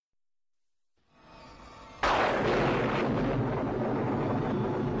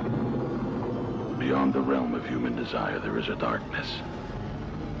beyond the realm of human desire, there is a darkness.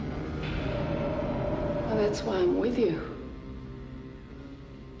 Well, that's why I'm with you.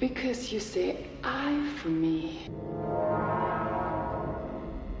 Because you say I for me.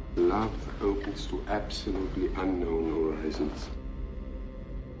 Love opens to absolutely unknown horizons.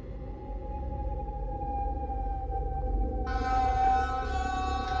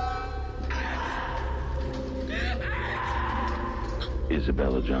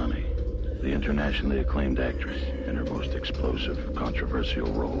 Isabella Johnny, the internationally acclaimed actress, in her most explosive, controversial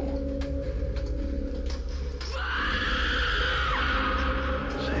role.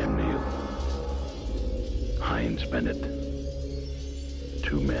 Sam Neill, Heinz Bennett,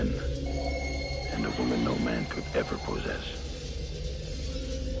 two men, and a woman no man could ever possess.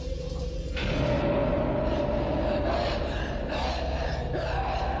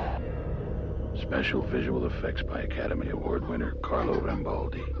 Special visual effects by Academy Award winner Carlo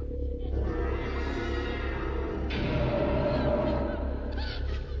Rambaldi.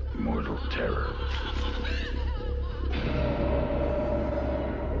 Mortal terror.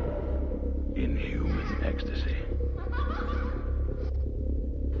 Inhuman ecstasy.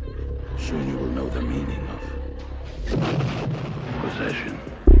 Soon you will know the meaning of possession.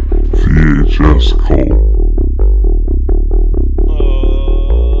 VHS KvLT.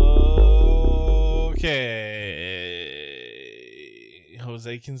 Okay,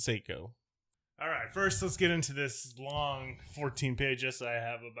 Jose Canseco. All right, first let's get into this long 14-page essay I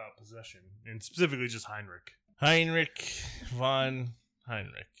have about possession, and specifically just Heinrich. Heinrich von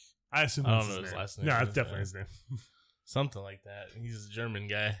Heinrich. I assume I that's don't know his his name. last name. No, it's definitely his name. Something like that. He's a German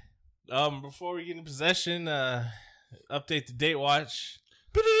guy. Before we get in possession, update the date watch.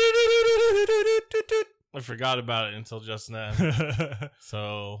 I forgot about it until just now.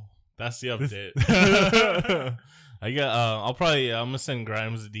 So that's the update. I'm gonna send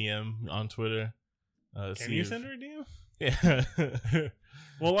Grimes a DM on Twitter. Can you send her a DM? Yeah.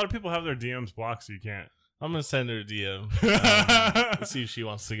 Well, a lot of people have their DMs blocked, so you can't. I'm gonna send her a DM. Let's see if she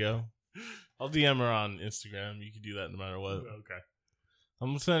wants to go. I'll DM her on Instagram. You can do that no matter what. Okay. I'm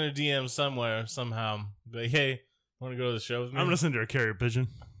gonna send her a DM somewhere, somehow. Be like, hey, want to go to the show with me? I'm gonna send her a carrier pigeon.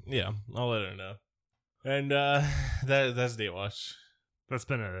 Yeah, I'll let her know. And that's Date Watch. That's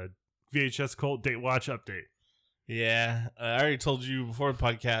been a VHS KvLT Date Watch update. Yeah, I already told you before the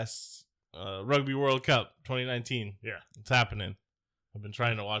podcast. Rugby World Cup 2019. Yeah, it's happening. I've been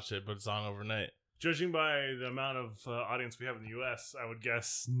trying to watch it, but it's on overnight. Judging by the amount of audience we have in the U.S., I would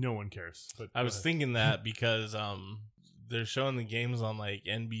guess no one cares. But I was thinking that because they're showing the games on like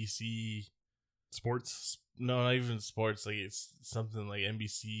NBC Sports. No, not even sports. Like it's something like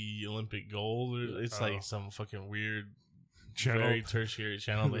NBC Olympic Gold. Or it's like some fucking weird, channel. Very tertiary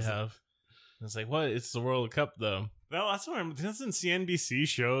channel they have. And it's like, what? It's the World Cup though. Well, that's what doesn't CNBC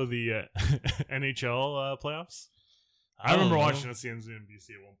show the NHL playoffs? I remember watching it on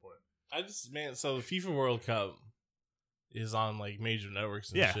CNBC at one point. So the FIFA World Cup is on like major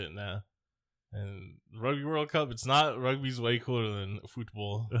networks and shit now. And Rugby World Cup, it's not. Rugby's way cooler than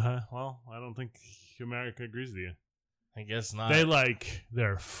football. Well, I don't think America agrees with you. I guess not. They like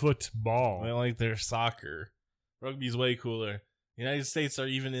their football. They like their soccer. Rugby's way cooler. The United States are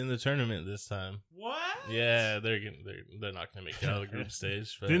even in the tournament this time. What? Yeah, they're not gonna make it out of the group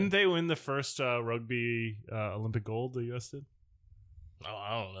stage. But didn't they win the first rugby Olympic gold? The U.S. did. Oh,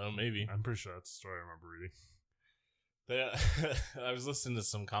 I don't know. Maybe. I'm pretty sure that's the story I remember reading. I was listening to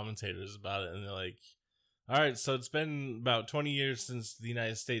some commentators about it, and they're like, all right, so it's been about 20 years since the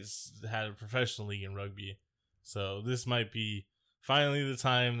United States had a professional league in rugby. So this might be finally the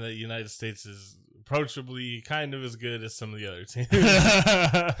time that the United States is approachably kind of as good as some of the other teams.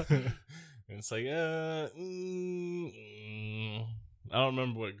 And it's like, I don't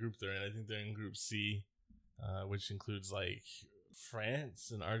remember what group they're in. I think they're in Group C, which includes like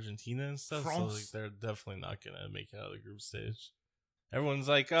France and Argentina and stuff. So like, they're definitely not gonna make it out of the group stage. Everyone's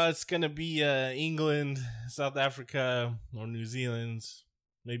like, oh, it's gonna be England, South Africa, or New Zealand,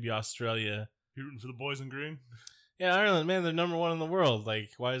 maybe Australia. You rooting for the boys in green? Yeah, Ireland, man, they're number one in the world.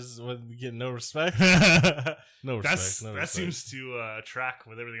 Like, why is we getting no respect? No respect. That seems to track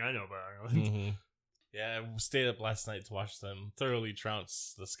with everything I know about Ireland. Mm-hmm. Yeah, I stayed up last night to watch them thoroughly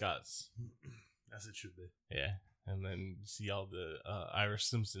trounce the Scots. As it should be. Yeah. And then see all the Irish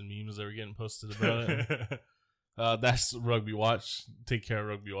Simpson memes that were getting posted about it. That's Rugby Watch. Take care of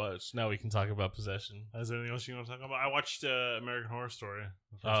Rugby Watch. Now we can talk about possession. Is there anything else you want to talk about? I watched American Horror Story.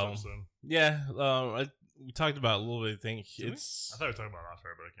 The first episode. Yeah. We talked about it a little bit, I think. I thought we were talking about off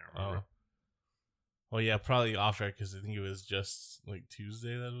air, but I can't remember. Well, yeah, probably off air because I think it was just like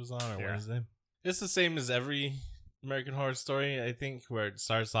Tuesday that it was on or Wednesday. It's the same as every American Horror Story, I think, where it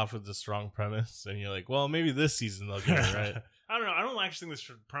starts off with a strong premise, and you're like, well, maybe this season they'll get it right. I don't know. I don't actually think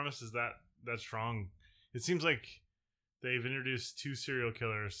this premise is that strong. It seems like they've introduced 2 serial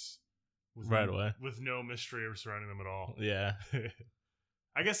killers right away with no mystery surrounding them at all. Yeah.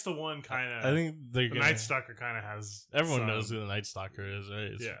 I guess the one kind of... I think the Night Stalker kind of has... Everyone knows who the Night Stalker is,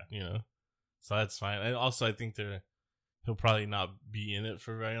 right? Yeah. So that's fine. And also, I think he'll probably not be in it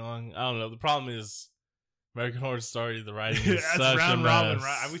for very long. I don't know. The problem is American Horror Story, the writing is such a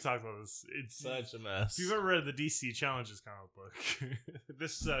mess. We talked about this. It's such a mess. If you've ever read the DC Challenges comic book,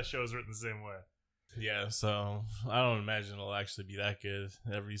 this show is written the same way. Yeah, so I don't imagine it'll actually be that good.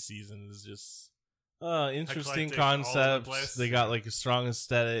 Every season is just interesting concepts. They got like a strong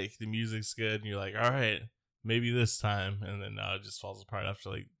aesthetic. The music's good. And you're like, all right, maybe this time. And then it just falls apart after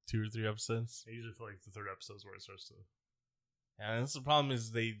like 2 or 3 episodes. I usually feel like the 3rd episode is where it starts to... Yeah, and that's the problem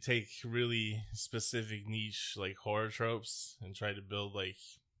is they take really specific niche like horror tropes and try to build like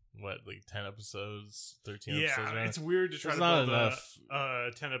 10 episodes, 13 episodes. Yeah, it's weird to try to build a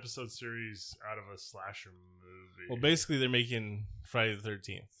 10 episode series out of a slasher movie. Well, basically they're making Friday the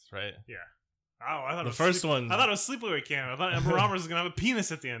 13th, right? Yeah. Oh, I thought the first one. I thought it was Sleepaway Camp. I thought Emma Roberts was gonna have a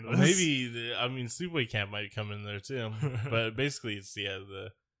penis at the end of this. Maybe Sleepaway Camp might come in there too, but basically it's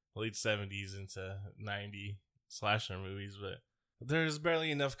the late 70s into 90 slasher movies, but there's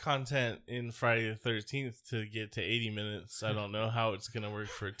barely enough content in Friday the 13th to get to 80 minutes. I don't know how it's going to work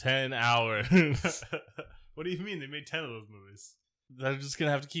for 10 hours. What do you mean? They made 10 of those movies. They're just going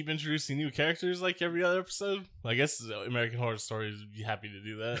to have to keep introducing new characters like every other episode? I guess American Horror Stories would be happy to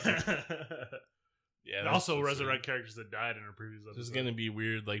do that. Yeah. And also resurrect characters that died in a previous episode. There's going to be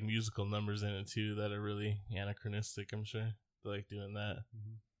weird like musical numbers in it too that are really anachronistic, I'm sure. They like doing that.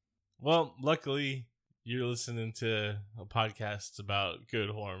 Mm-hmm. Well, luckily... You're listening to a podcast about good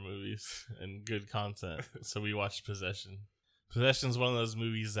horror movies and good content. So we watched Possession. Possession is one of those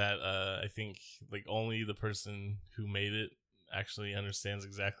movies that I think like only the person who made it actually understands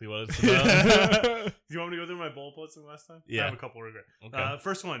exactly what it's about. Do you want me to go through my bullet points from last time? Yeah. I have a couple regret. Okay.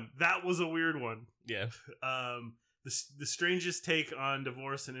 First one, that was a weird one. Yeah. The strangest take on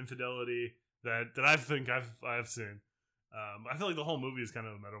divorce and infidelity that I think I've seen. I feel like the whole movie is kind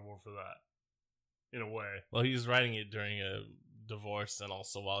of a metaphor for that. In a way. Well, he was writing it during a divorce, and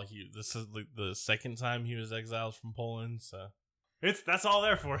also while this is like the second time he was exiled from Poland. So that's all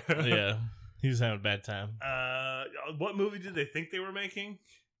there for him. Yeah, he was having a bad time. What movie did they think they were making?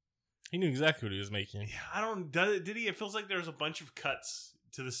 He knew exactly what he was making. Yeah, did he? It feels like there's a bunch of cuts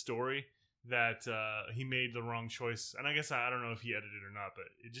to the story that he made the wrong choice, and I guess I don't know if he edited or not, but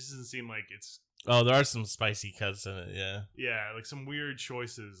it just doesn't seem like it's. Oh, there are some spicy cuts in it. Yeah. Yeah, like some weird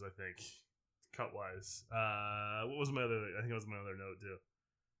choices. I think. Cut wise, what was my other? I think it was my other note too.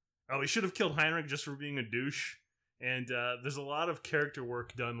 Oh, he should have killed Heinrich just for being a douche. And there's a lot of character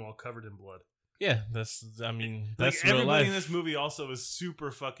work done while covered in blood. Yeah, that's real everybody life. In this movie also is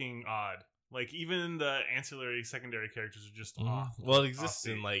super fucking odd. Like even the ancillary, secondary characters are just off. Well, it exists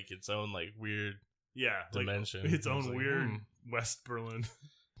in like its own like weird dimension, like, its own weird West Berlin.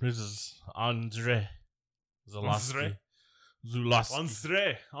 This is Andre Zulawski.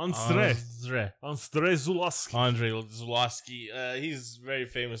 Andre Zulawski. He's a very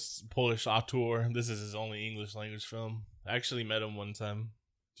famous Polish auteur. This is his only English language film. I actually met him one time.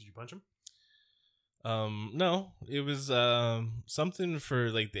 Did you punch him? No. It was something for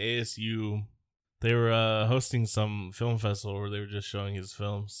like the ASU. They were hosting some film festival where they were just showing his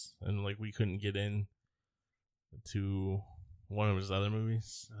films, and like we couldn't get in to one of his other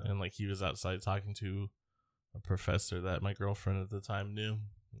movies, and like he was outside talking to a professor that my girlfriend at the time knew,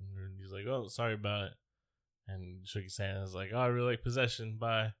 and he's like, "Oh, sorry about it," and shook his hand. I was like, "Oh, I really like Possession.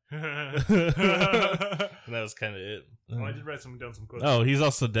 Bye." And that was kind of it. Oh, I did write down some quotes. Oh, he's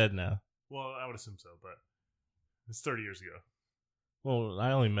also dead now. Well, I would assume so, but it's 30 years ago. Well,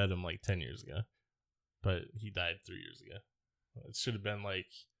 I only met him like 10 years ago, but he died 3 years ago. It should have been like,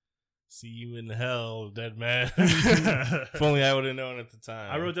 "See you in hell, Deadman." If only I would have known at the time.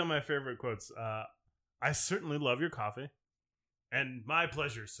 I wrote down my favorite quotes. I certainly love your coffee. And my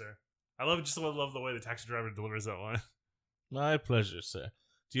pleasure, sir. I love the way the taxi driver delivers that line. My pleasure, sir.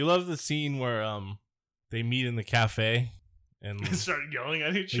 Do you love the scene where they meet in the cafe and start yelling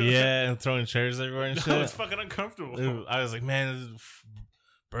at each other? Yeah, and throwing chairs everywhere and shit. It's fucking uncomfortable. I was like, man, this is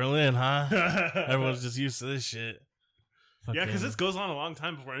Berlin, huh? Everyone's just used to this shit. Yeah, because this goes on a long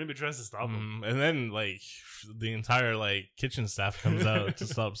time before anybody tries to stop him. And then like the entire like kitchen staff comes out to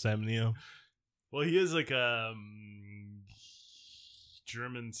stop Sam Neill. Well, he is like a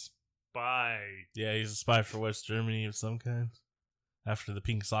German spy. Yeah, he's a spy for West Germany of some kind. After the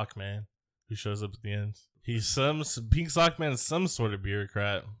Pink Sock Man, who shows up at the end. He's some Pink Sock Man is some sort of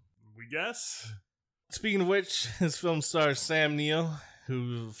bureaucrat. We guess. Speaking of which, this film stars Sam Neill,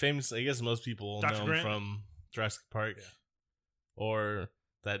 who famous, I guess most people will know him from Jurassic Park, or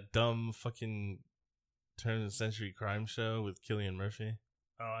that dumb fucking turn of the century crime show with Cillian Murphy.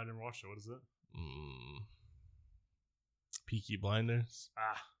 Oh, I didn't watch it. What is it? Peaky Blinders.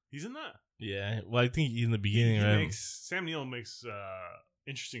 Ah, he's in that. Yeah, well, I think in the beginning, right? Sam Neill makes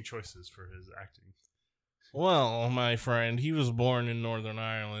interesting choices for his acting. Well, my friend, he was born in Northern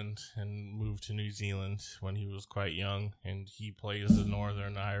Ireland and moved to New Zealand when he was quite young, and he plays a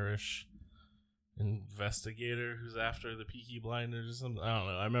Northern Irish investigator who's after the Peaky Blinders or something. I don't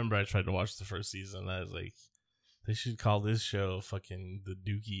know. I remember I tried to watch the first season, and I was like, they should call this show fucking the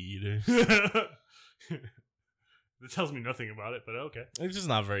Dookie Eaters. That tells me nothing about it, but okay. It's just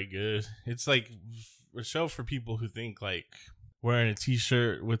not very good. It's like a show for people who think like wearing a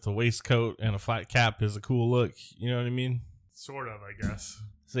t-shirt with a waistcoat and a flat cap is a cool look. You know what I mean? Sort of, I guess.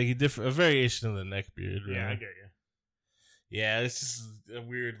 It's like a variation of the neckbeard. Right? Yeah, I get you. Yeah, it's just a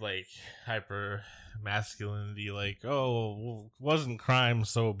weird, like, hyper masculinity. Like, oh, well, wasn't crime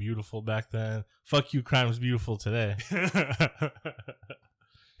so beautiful back then? Fuck you, crime's beautiful today.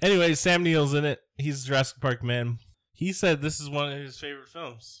 Anyway, Sam Neill's in it. He's Jurassic Park man. He said this is one of his favorite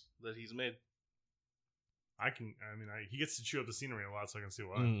films that he's made. He gets to chew up the scenery a lot, so I can see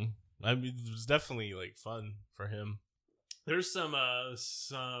why. I mean, it was definitely like fun for him. There's some.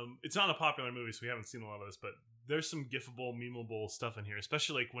 It's not a popular movie, so we haven't seen a lot of this, but there's some gifable, memeable stuff in here,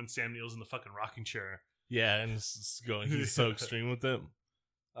 especially like when Sam Neill's in the fucking rocking chair. Yeah, and it's going. He's so extreme with it.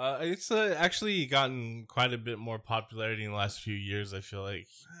 It's actually gotten quite a bit more popularity in the last few years. I feel like.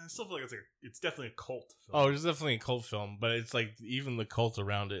 I still feel like it's definitely a cult film. Oh, it's definitely a cult film, but it's like even the cult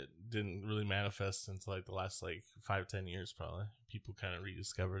around it didn't really manifest until like the last like 5-10 years. Probably people kind of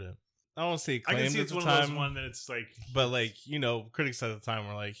rediscovered it. I don't want to say acclaimed. I can see it's at the one time, of those one that it's like, but like critics at the time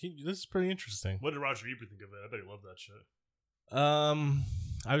were like, hey, "This is pretty interesting." What did Roger Ebert think of it? I bet he loved that shit.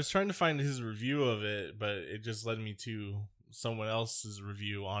 I was trying to find his review of it, but it just led me to someone else's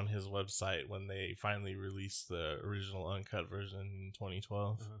review on his website when they finally released the original uncut version in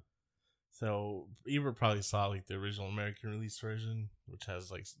 2012. So Ebert probably saw like the original American release version, which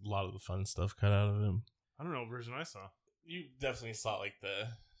has like a lot of the fun stuff cut out of it. I don't know what version I saw. You definitely saw like the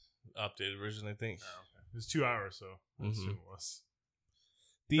updated version, I think. Oh, okay. It was 2 hours, so I assume it was.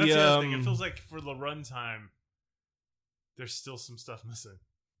 That's the other thing. It feels like for the runtime, there's still some stuff missing.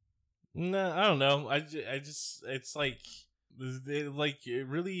 No, I don't know. I just it's like it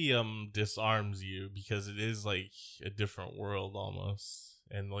really disarms you because it is like a different world almost,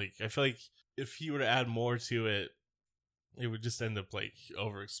 and like I feel like if he were to add more to it, it would just end up like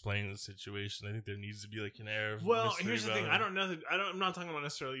over explaining the situation. I think there needs to be like an air of mystery. Here's the thing. It. I don't know. I'm not talking about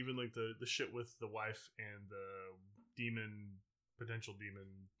necessarily even like the shit with the wife and the potential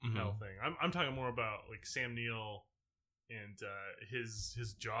demon hell thing. I'm talking more about like Sam Neill and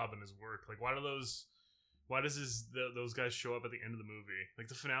his job and his work. Like why does those guys show up at the end of the movie? Like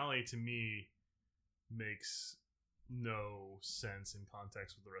the finale to me makes no sense in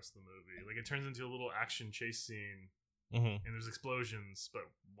context with the rest of the movie. Like it turns into a little action chase scene. And there's explosions, but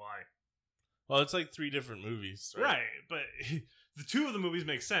why? Well, it's like 3 different movies, right? But the 2 of the movies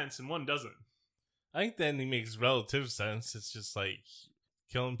make sense, and 1 doesn't. I think the ending makes relative sense. It's just like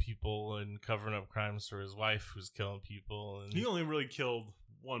killing people and covering up crimes for his wife, who's killing people. And he only really killed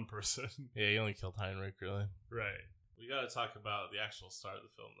 1 person. Yeah, he only killed Heinrich, really. Right. We got to talk about the actual star of the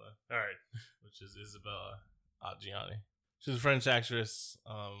film, though. All right, which is Isabella Adjani. She's a French actress,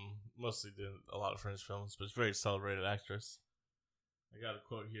 mostly did a lot of French films, but she's a very celebrated actress. I got a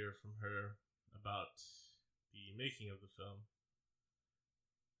quote here from her about the making of the film.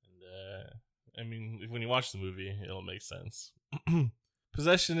 And, I mean, when you watch the movie, it'll make sense.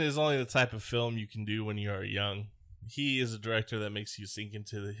 Possession is only the type of film you can do when you are young. He is a director that makes you sink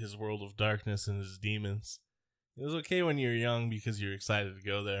into his world of darkness and his demons. It was okay when you're young because you're excited to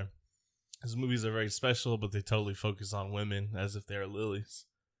go there. His movies are very special, but they totally focus on women as if they are lilies.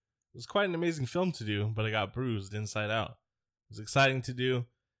 It was quite an amazing film to do, but I got bruised inside out. It was exciting to do.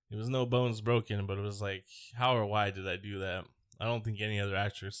 It was no bones broken, but it was like, how or why did I do that? I don't think any other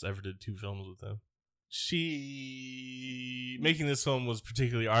actress ever did 2 films with him. Making this film was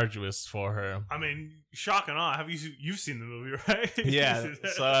particularly arduous for her. I mean, shock and awe. You've seen the movie, right? Yeah.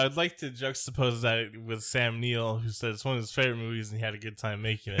 So I'd like to juxtapose that with Sam Neill, who said it's one of his favorite movies and he had a good time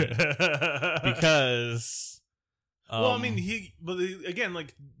making it. Because, well, I mean, again,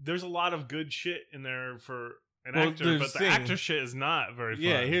 like, there's a lot of good shit in there for an actor, but the actor shit is not very fun.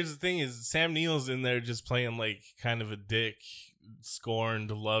 Yeah, here's the thing: is Sam Neill's in there just playing like kind of a dick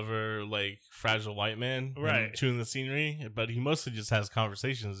scorned lover, like fragile white man, right? Chewing the scenery, but he mostly just has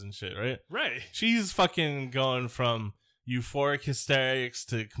conversations and shit, right? Right. She's fucking going from euphoric hysterics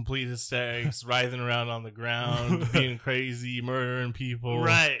to complete hysterics, writhing around on the ground, being crazy, murdering people,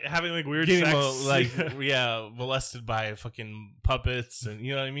 right? Having like weird getting sex, molested by fucking puppets, and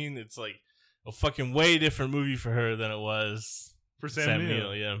you know what I mean? It's like a fucking way different movie for her than it was for Sam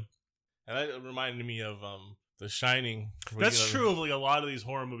Neill. Yeah, and that reminded me of The Shining. That's true of like a lot of these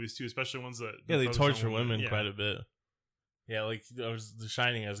horror movies too, especially ones that they torture women quite a bit. Yeah, like The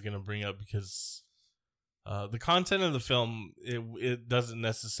Shining I was gonna bring up because the content of the film it doesn't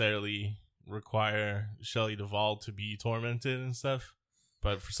necessarily require Shelley Duvall to be tormented and stuff,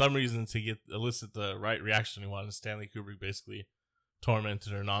 but for some reason to elicit the right reaction he wanted, Stanley Kubrick basically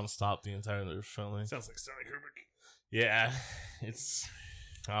tormented her nonstop the entire film. Sounds like Stanley Kubrick. Yeah,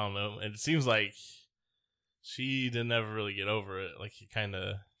 I don't know. It seems like she didn't ever really get over it. Like he kind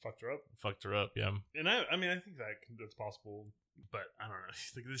of fucked her up. Yeah. And I mean, I think that's possible, but I don't know.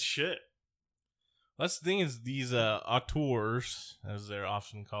 Like this shit. That's the thing is these auteurs, as they're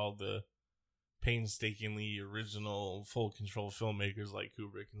often called, the painstakingly original, full control filmmakers like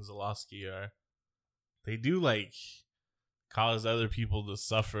Kubrick and Zalowski they do like cause other people to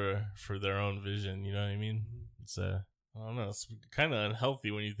suffer for their own vision. You know what I mean? It's I don't know. It's kind of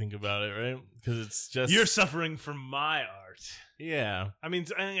unhealthy when you think about it, right? Because it's just you're suffering from my art. Yeah. I mean,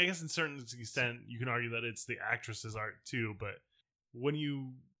 I guess in certain extent you can argue that it's the actress's art too. But when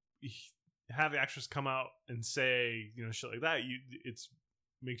you have the actress come out and say shit like that, it's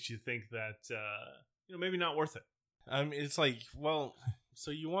makes you think that maybe not worth it. It's like, well,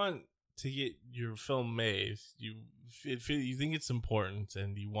 so you want to get your film made, you think it's important,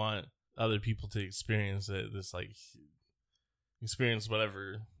 and you want other people to experience it. This like experience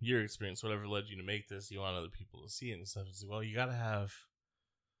whatever your experience, whatever led you to make this. You want other people to see it and stuff. It's like, well, you got to have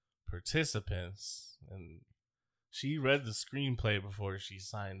participants, and she read the screenplay before she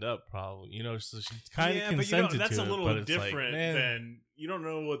signed up, probably. So she kind of consented to it. That's a little different like, than you don't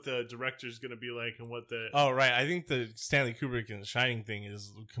know what the director's going to be like and what the. Oh right, I think the Stanley Kubrick and The Shining thing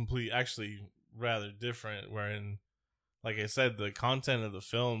is actually rather different. Wherein, like I said, the content of the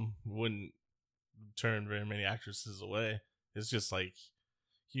film wouldn't turn very many actresses away. It's just like,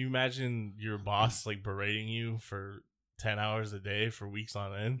 can you imagine your boss like berating you for 10 hours a day for weeks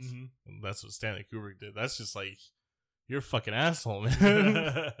on end? Mm-hmm. And that's what Stanley Kubrick did. That's just like, you're a fucking asshole,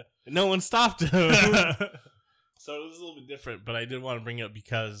 man. No one stopped him. So it was a little bit different, but I did want to bring it up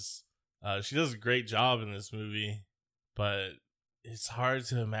because she does a great job in this movie, but it's hard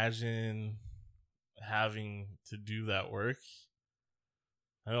to imagine having to do that work.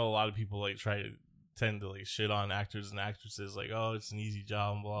 I know a lot of people like tend to like shit on actors and actresses, like, oh, it's an easy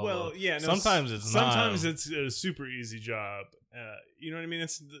job, blah, blah. Well, yeah, no, sometimes it's not. Sometimes it's a super easy job. You know what I mean?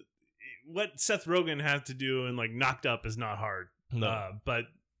 It's what Seth Rogen had to do and like Knocked Up is not hard. No. But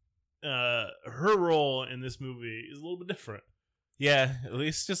her role in this movie is a little bit different. Yeah,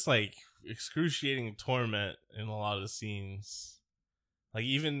 it's just like excruciating torment in a lot of scenes. Like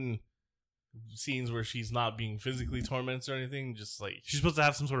even scenes where she's not being physically tormented or anything, just like she's supposed to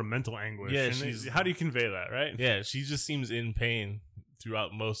have some sort of mental anguish. Yeah, how do you convey that, right? Yeah, she just seems in pain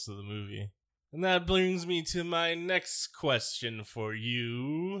throughout most of the movie. And that brings me to my next question for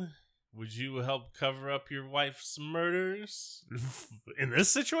you. Would you help cover up your wife's murders? In this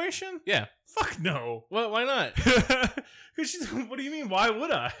situation? Yeah. Fuck no. Well, why not? What do you mean, why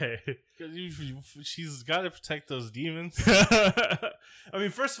would I? Because she's got to protect those demons. I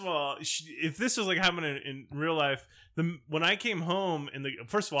mean, first of all, if this was like happening in real life, when I came home,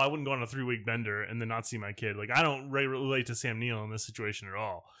 first of all, I wouldn't go on a 3-week bender and then not see my kid. Like, I don't relate to Sam Neill in this situation at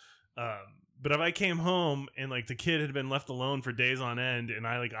all. But if I came home and like the kid had been left alone for days on end and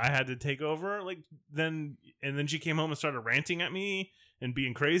I had to take over, then she came home and started ranting at me and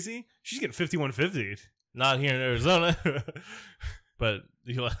being crazy, she's getting 5150'd. Not here in Arizona, but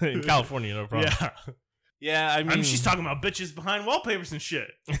in California, no problem. Yeah. Yeah, I mean, she's talking about bitches behind wallpapers and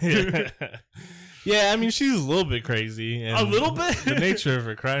shit. Yeah, I mean, she's a little bit crazy. And a little bit? The nature of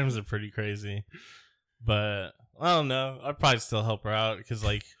her crimes are pretty crazy. But I don't know. I'd probably still help her out because,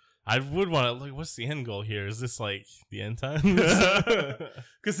 like, I would want to, like, what's the end goal here? Is this, like, the end times?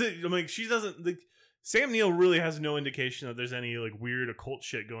 Because, she doesn't, Sam Neill really has no indication that there's any, like, weird occult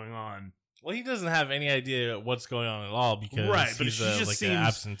shit going on. Well, he doesn't have any idea what's going on at all because he's an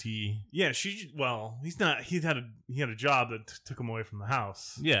absentee. Yeah, he's not. He had a job that took him away from the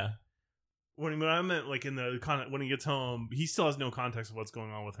house. Yeah. When I meant like in the when he gets home, he still has no context of what's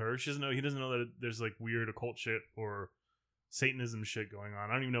going on with her. He doesn't know that there's like weird occult shit or Satanism shit going on.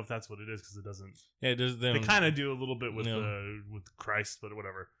 I don't even know if that's what it is because it doesn't. Yeah, they kind of do a little bit with with Christ, but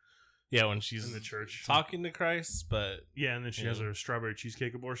whatever. Yeah, when she's in the church talking to Christ, but and then she has her strawberry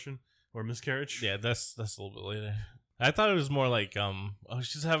cheesecake abortion or miscarriage. Yeah, that's a little bit later. I thought it was more like,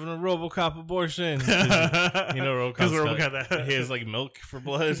 she's having a RoboCop abortion. RoboCop he has like milk for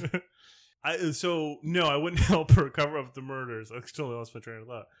blood. I wouldn't help her cover up the murders. I still lost my train of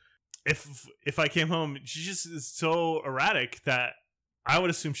thought. If I came home, she just is so erratic that I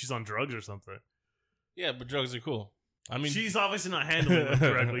would assume she's on drugs or something. Yeah, but drugs are cool. I mean, she's obviously not handling them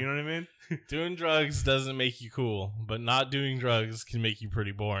correctly. You know what I mean? Doing drugs doesn't make you cool, but not doing drugs can make you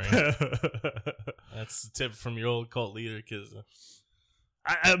pretty boring. That's the tip from your old cult leader, because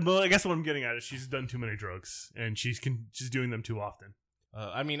I guess what I'm getting at is she's done too many drugs, and she's doing them too often.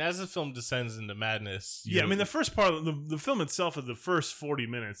 I mean, as the film descends into madness, I mean, the first part of the film itself, of the first 40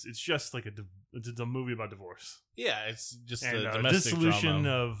 minutes, it's just like it's a movie about divorce. Yeah, it's just a domestic dissolution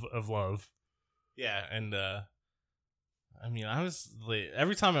drama of love. Yeah, and I mean, honestly,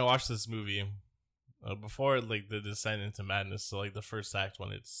 every time I watch this movie, before like the descent into madness, so like the first act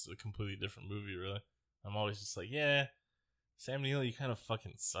when it's a completely different movie, really, I'm always just like, yeah, Sam Neill, you kind of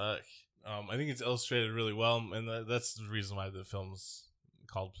fucking suck. I think it's illustrated really well, and that's the reason why the film's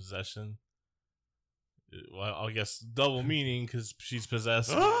called Possession. Well, I guess double meaning, because she's possessed,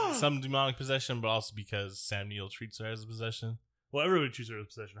 some demonic possession, but also because Sam Neill treats her as a possession. Well, everybody treats her as a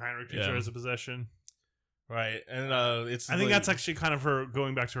possession. Heinrich treats her as a possession. Right, and I think that's actually kind of her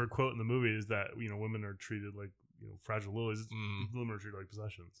going back to her quote in the movie, is that women are treated like fragile lilies. Women are treated like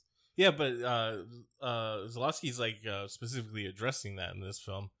possessions. Yeah, but Zalowski's like specifically addressing that in this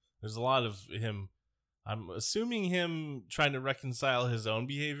film. There's a lot of him. I'm assuming him trying to reconcile his own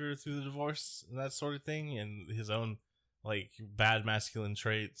behavior through the divorce and that sort of thing, and his own like bad masculine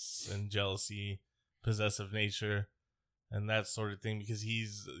traits and jealousy, possessive nature, and that sort of thing, because he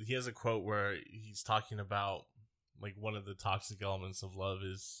has a quote where he's talking about like one of the toxic elements of love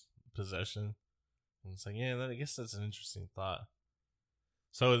is possession. And it's like, yeah, I guess that's an interesting thought.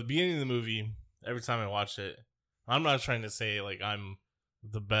 So at the beginning of the movie, every time I watch it, I'm not trying to say like I'm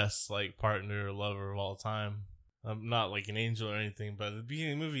the best like partner or lover of all time. I'm not like an angel or anything, but at the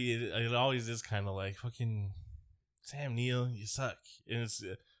beginning of the movie, it always is kind of like, fucking Sam Neill, you suck. And it's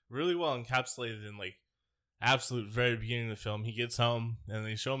really well encapsulated in like absolute very beginning of the film. He gets home and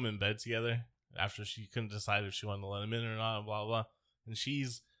they show him in bed together after she couldn't decide if she wanted to let him in or not, blah blah. And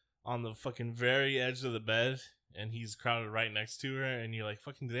she's on the fucking very edge of the bed, and he's crowded right next to her, and you're like,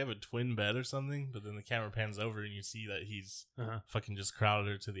 fucking, do they have a twin bed or something? But then the camera pans over and you see that he's fucking just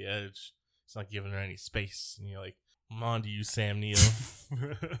crowded her to the edge. It's not giving her any space. And you're like, I'm on to you, Sam Neill.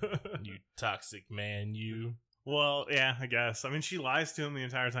 You toxic man, you. Well, yeah, I guess. I mean, she lies to him the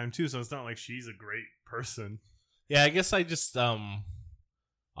entire time too, so it's not like she's a great person. Yeah, I guess I just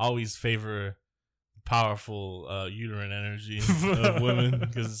always favor powerful uterine energy of women,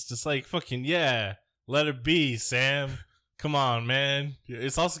 because it's just like, fucking, yeah, let her be, Sam. Come on, man.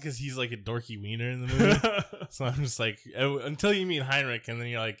 It's also because he's like a dorky wiener in the movie. So I'm just like, until you meet Heinrich, and then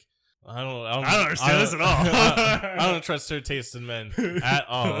you're like, I don't understand this at all. I don't trust her taste in men at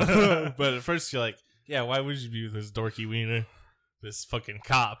all. But at first you're like, yeah, why would you be with this dorky wiener? This fucking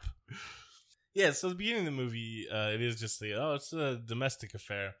cop. Yeah, so the beginning of the movie, it is just like, it's a domestic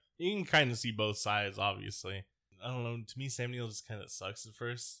affair. You can kind of see both sides, obviously. I don't know, to me, Sam Neill just kind of sucks at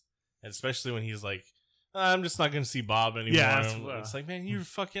first. And especially when he's like, I'm just not going to see Bob anymore. Yeah, it's like, man, you're a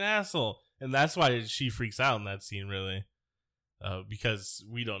fucking asshole. And that's why she freaks out in that scene, really. Because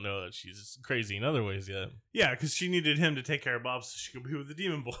we don't know that she's crazy in other ways yet. Yeah, because she needed him to take care of Bob so she could be with the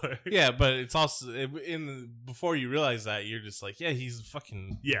demon boy. Yeah, but it's also, before you realize that, you're just like, yeah, he's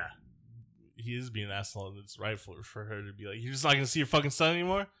fucking... Yeah. He is being an asshole, and it's right for her to be like, you're just not going to see your fucking son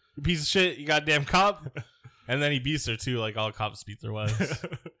anymore? You piece of shit, you goddamn cop. And then he beats her too, like all cops beat their wives.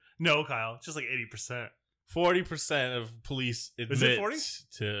 No, Kyle, just like 80%. 40% of police admit is it 40?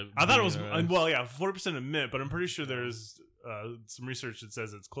 To. I thought it was, well, yeah, 40% admit, but I'm pretty sure there's some research that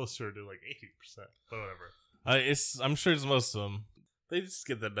says it's closer to like 80%. But whatever. I'm sure it's most of them. They just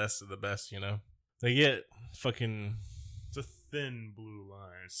get the best of the best, you know. They get fucking. It's a thin blue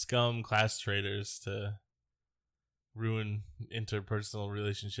line. Scum class traitors to ruin interpersonal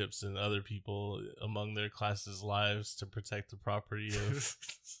relationships and other people among their class's lives to protect the property of.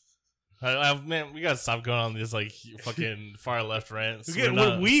 Man, we gotta stop going on these like fucking far left rants.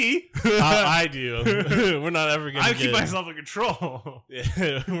 I do. We're not ever gonna. I keep myself in control.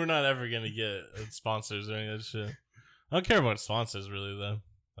 Yeah, we're not ever gonna get sponsors or any of that shit. I don't care about sponsors really, though.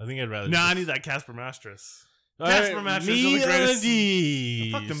 I think I'd rather. No, I need that Casper Mastras. Casper mattress are the greatest.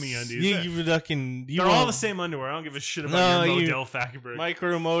 MeUndies. Fuck the MeUndies. They're all the same underwear. I don't give a shit about your modal fabric.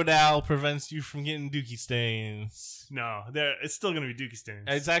 Micromodal prevents you from getting dookie stains. No, it's still gonna be dookie stains.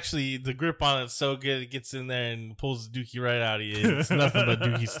 It's actually the grip on it's so good it gets in there and pulls the dookie right out of you. It's nothing but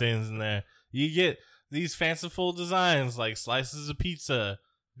dookie stains in there. You get these fanciful designs like slices of pizza.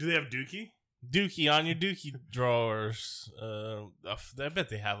 Do they have dookie? Dookie on your dookie drawers. I bet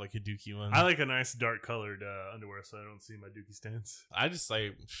they have like a dookie one. I like a nice dark colored underwear so I don't see my dookie stains. I just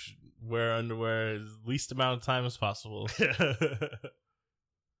like wear underwear the least amount of time as possible.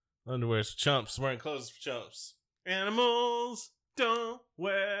 Underwear's for chumps. Wearing clothes for chumps. Animals don't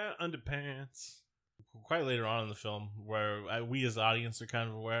wear underpants. Quite later on in the film, where we as the audience are kind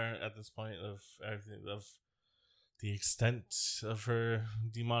of aware at this point of everything, of the extent of her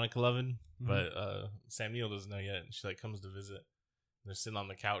demonic loving, but Sam Neill doesn't know yet. And she like comes to visit. And they're sitting on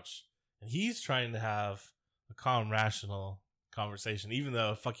the couch, and he's trying to have a calm, rational conversation, even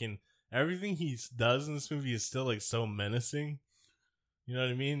though fucking everything he does in this movie is still like so menacing. You know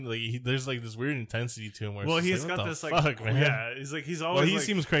what I mean? Like there's like this weird intensity to him. Where he's got this like, man? Yeah, he's always. Well, he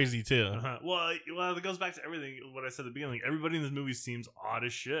seems crazy too. Well, it goes back to everything what I said at the beginning. Like, everybody in this movie seems odd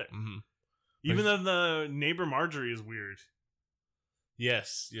as shit. Mm-hmm. Even though the neighbor Marjorie is weird.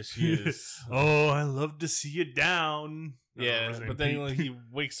 Yes, she is. Oh, I love to see you down. Yeah, but then when he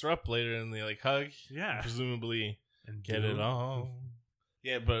wakes her up later and they like hug. Yeah, presumably and get it on.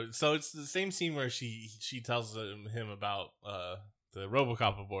 Yeah, but so it's the same scene where she tells him about the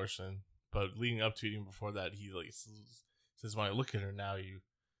RoboCop abortion, but leading up to it, even before that, he like says, "When I look at her now, you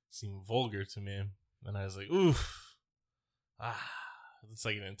seem vulgar to me." And I was like, "Oof, it's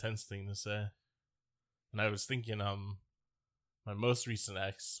like an intense thing to say." And I was thinking, my most recent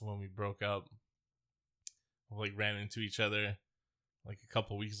ex, when we broke up, we like ran into each other like a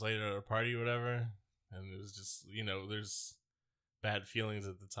couple weeks later at a party or whatever, and it was just, you know, there's bad feelings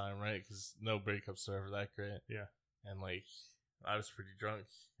at the time, right? Because no breakups are ever that great. Yeah, and like I was pretty drunk,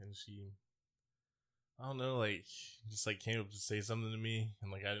 and she, I don't know, like just like came up to say something to me,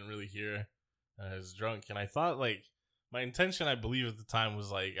 and like I didn't really hear, and I was drunk, and I thought like my intention, I believe at the time,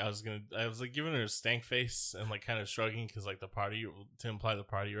 was like I was like giving her a stank face and like kind of shrugging because like the party, to imply the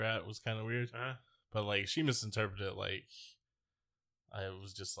party you're at was kind of weird, but like she misinterpreted it like I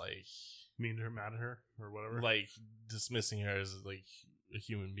was just like mean to her, mad at her, or whatever, like dismissing her as like a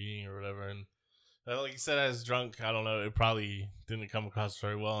human being or whatever. And like you said, I was drunk. I don't know. It probably didn't come across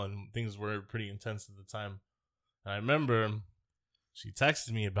very well, and things were pretty intense at the time. And I remember she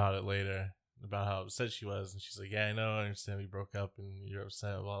texted me about it later, about how upset she was, and she's like, "Yeah, I know. I understand we broke up, and you're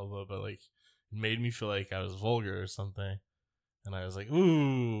upset, blah blah blah, but like it made me feel like I was vulgar or something." And I was like,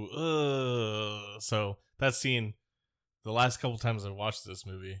 "Ooh, So that scene, the last couple times I've watched this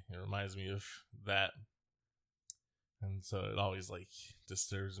movie, it reminds me of that. And so it always like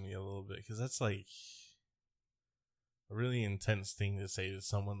disturbs me a little bit, because that's like a really intense thing to say to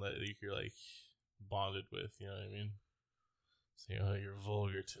someone that you're like bonded with, you know what I mean? Say, "Oh, you're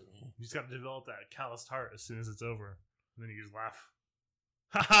vulgar to me." You just got to develop that calloused heart as soon as it's over. And then you just laugh.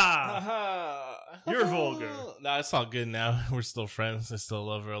 Ha ha! You're vulgar. No, it's all good now. We're still friends. I still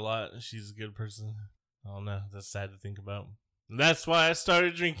love her a lot. She's a good person. I don't know. That's sad to think about. That's why I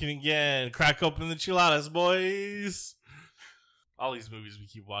started drinking again. Crack open the chiladas, boys. All these movies we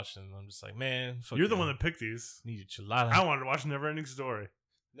keep watching, I'm just like, man. You're the one that picked these. Need a chilada. I wanted to watch Neverending Story.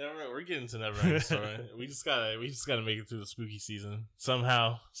 We're getting to Neverending Story. we just gotta make it through the spooky season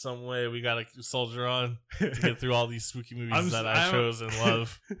somehow, some way. We gotta soldier on to get through all these spooky movies that I chose and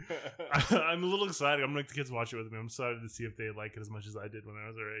love. I'm a little excited. I'm gonna make the kids watch it with me. I'm excited to see if they like it as much as I did when I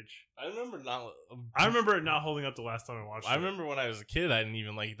was their age. I remember it not holding up the last time I watched it. I remember when I was a kid, I didn't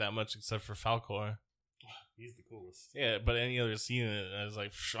even like it that much, except for Falcor. He's the coolest. Yeah, but any other scene in it, I was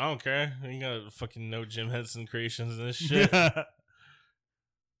like, I don't care. I ain't got fucking no Jim Henson creations in this shit. Yeah.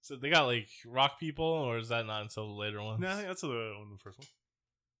 So they got like rock people, or is that not until the later ones? No, I think that's the first one.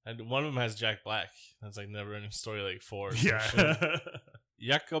 And one of them has Jack Black. That's like Neverending Story, like 4. Yeah.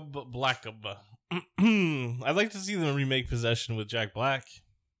 Jacob Blackab. I'd like to see them remake Possession with Jack Black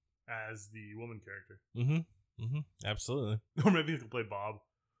as the woman character. Absolutely. Or maybe he could play Bob.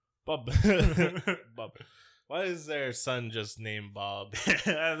 Bob. Why is their son just named Bob? Maybe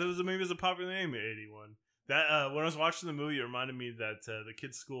it was a popular name in '81. That when I was watching the movie, it reminded me that the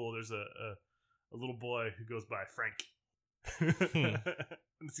kid's school, there's a little boy who goes by Frank.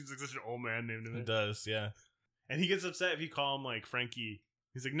 It seems like such an old man named him. It does, yeah. And he gets upset if you call him like Frankie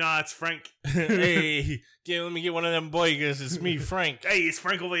He's like, nah, it's Frank. Hey, let me get one of them boygers. It's me, Frank. Hey, it's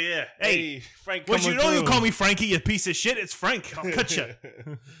Frank over here. Hey, Frank. what you know? through. You call me Frankie, you piece of shit. It's Frank. I'll cut you.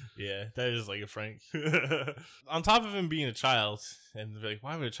 Yeah, that is like a Frank. On top of him being a child, and they're like,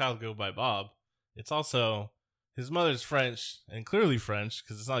 why would a child go by Bob? It's also his mother's French, and clearly French,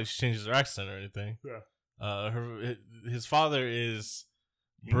 because it's not like she changes her accent or anything. Yeah. His father is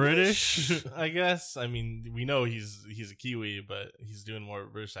British, I guess. I mean, we know he's a Kiwi, but he's doing more of a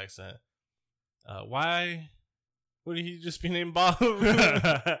British accent. Why would he just be named Bob?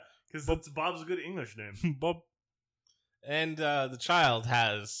 Because Bob's a good English name. Bob. And the child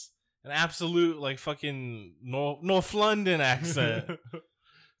has an absolute like fucking North London accent.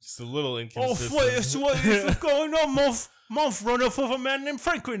 Just a little inconsistent. What is going on, Month runner for a man named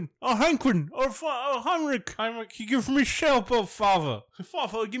Franklin, or Hanklin, or Heinrich. Heinrich, you give me a sailboat, father.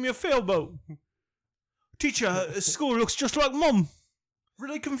 Father, give me a sailboat. Teacher at school looks just like Mum.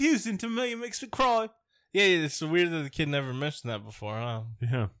 Really confusing to me. It makes me cry. Yeah, it's weird that the kid never mentioned that before, huh?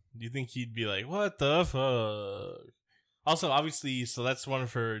 Yeah. Do you think he'd be like, what the fuck? Also, obviously, so that's one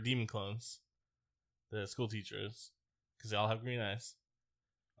of her demon clones, the school teachers, because they all have green eyes.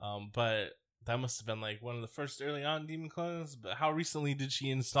 But that must have been like one of the first early on demon clones. But how recently did she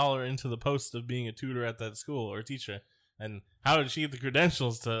install her into the post of being a tutor at that school or a teacher? And how did she get the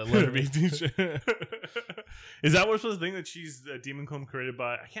credentials to let her be a teacher? Is that what we're supposed to think, that she's a demon clone created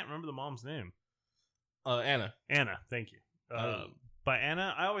by? I can't remember the mom's name. Anna. Anna, thank you. By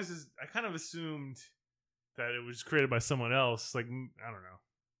Anna, I kind of assumed that it was created by someone else. Like, I don't know.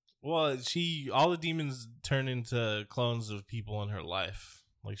 Well, all the demons turn into clones of people in her life.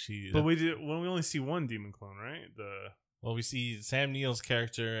 Like but we only see one demon clone, right? We see Sam Neill's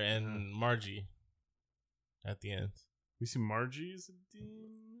character and Margie at the end. We see Margie's a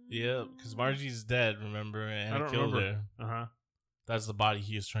demon. Yeah, because Margie's dead. Remember, and I don't killed remember. her. That's the body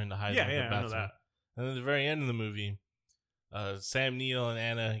he was trying to hide. Yeah, in the I know bathroom. that. And then at the very end of the movie, Sam Neill and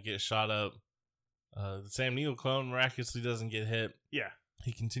Anna get shot up. The Sam Neill clone miraculously doesn't get hit. Yeah,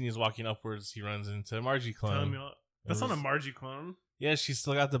 he continues walking upwards. He runs into a Margie clone. That's not a Margie clone. Yeah, she's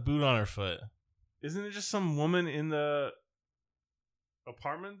still got the boot on her foot. Isn't it just some woman in the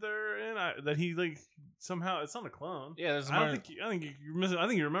apartment they're in that he like somehow? It's not a clone. Yeah, there's. I think you're missing. I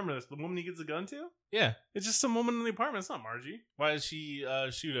think you remember this. The woman he gets a gun to. Yeah, it's just some woman in the apartment. It's not Margie. Why does she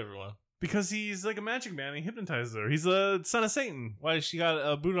shoot everyone? Because he's like a magic man. He hypnotizes her. He's a son of Satan. Why does she got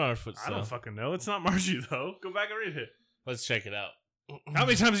a boot on her foot? I don't fucking know. It's not Margie though. Go back and read it. Let's check it out. How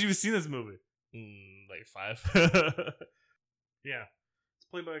many times have you seen this movie? Like 5. Yeah. It's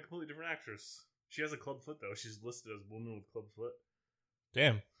played by a completely different actress. She has a club foot, though. She's listed as a woman with club foot.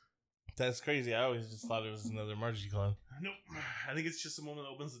 Damn. That's crazy. I always just thought it was another Margie clone. Nope. I think it's just a woman that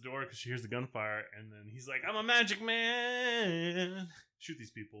opens the door because she hears the gunfire, and then he's like, I'm a magic man. Shoot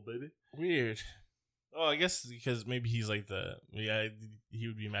these people, baby. Weird. Oh, I guess because maybe he's like he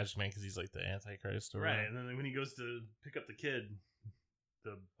would be a magic man because he's like the Antichrist. Or right, whatever. and then when he goes to pick up the kid,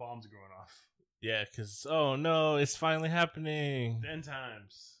 the bomb's are going off. Yeah, because, oh no, it's finally happening. The end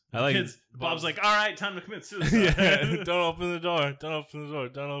times. Bob's like, all right, time to commit suicide. Yeah, don't open the door. Don't open the door.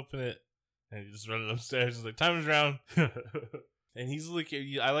 Don't open it. And he just runs upstairs. He's like, time is round. And he's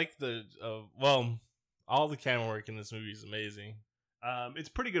looking, I like all the camera work in this movie is amazing. It's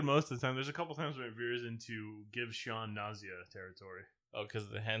pretty good most of the time. There's a couple times where it veers into give Sean nausea territory. Oh, because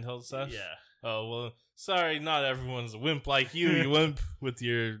of the handheld stuff? Yeah. Oh, well, sorry, not everyone's a wimp like you. You wimp with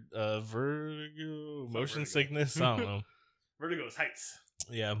your vertigo, motion sickness. I don't know. Vertigo's heights.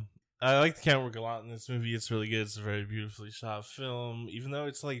 Yeah. I like the camera work a lot in this movie. It's really good. It's a very beautifully shot film. Even though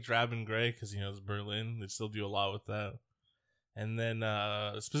it's like drab and gray because, it's Berlin, they still do a lot with that. And then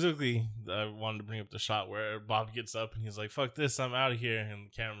specifically, I wanted to bring up the shot where Bob gets up and he's like, fuck this, I'm out of here. And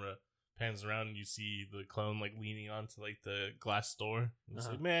the camera pans around and you see the clone like leaning onto like the glass door. And it's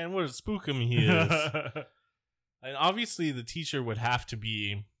like, man, what a spook him he is. And obviously the teacher would have to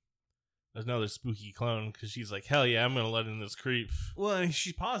be another spooky clone because she's like, hell yeah, I'm going to let in this creep. Well,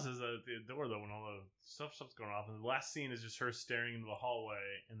 she pauses at the door though when all the stuff's going off. And the last scene is just her staring into the hallway,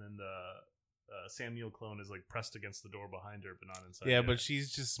 and then the Sam Neill clone is like pressed against the door behind her, but not inside. Yeah, but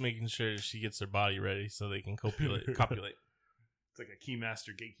she's just making sure she gets her body ready so they can copulate. It's like a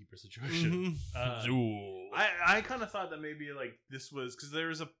keymaster gatekeeper situation. Mm-hmm. I kind of thought that maybe like this was because there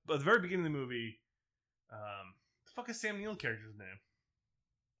was at the very beginning of the movie. The fuck is Sam Neill character's name?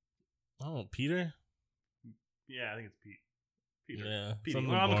 Oh, Peter. Yeah, I think it's Pete. Peter. Yeah, Petey.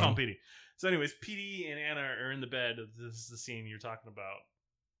 Well, I'm gonna call him Petey. So, anyways, Petey and Anna are in the bed. This is the scene you're talking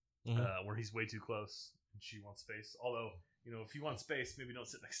about, where he's way too close and she wants space. Although, if you want space, maybe don't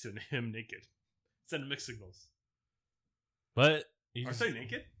sit next to him naked. Send him mixed signals. But Are they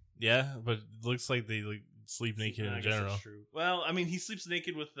naked? Yeah, but it looks like they like sleep naked in general. That's true. Well, I mean, he sleeps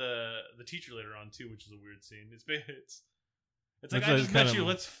naked with the teacher later on too, which is a weird scene. It's like, I just met you.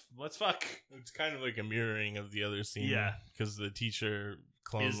 Let's fuck. It's kind of like a mirroring of the other scene. Yeah, because the teacher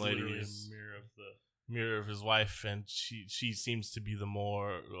clone lady is a mirror of his wife, and she seems to be a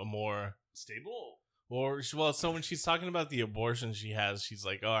more stable. Or so when she's talking about the abortion she has, she's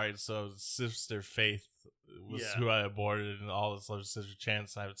like, all right, so Sister Faith was who I aborted, and all this love Sister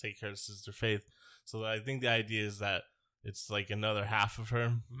Chance, and I have to take care of Sister Faith. So I think the idea is that it's like another half of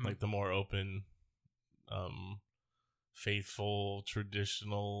her, like the more open, faithful,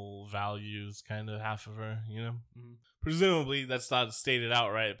 traditional values kind of half of her, you know? Presumably that's not stated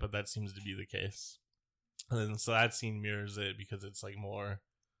outright, but that seems to be the case. And so that scene mirrors it because it's like more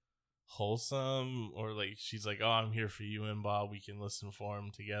wholesome, or like she's like, oh, I'm here for you and Bob, we can listen for him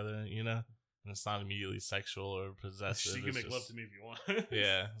together, you know? And it's not immediately sexual or possessive. She can make love to me if you want.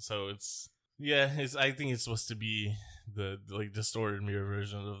 Yeah, so I think it's supposed to be the like distorted mirror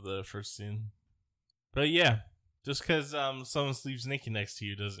version of the first scene. But yeah, just because someone sleeps naked next to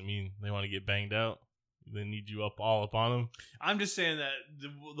you doesn't mean they want to get banged out. They need you all up on them. I'm just saying that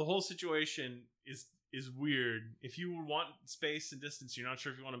the whole situation is weird. If you want space and distance, you're not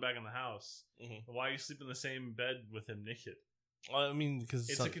sure if you want him back in the house. Why are you sleeping in the same bed with him naked? Well, I mean, because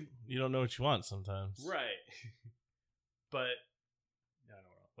you don't know what you want sometimes. Right. But, I don't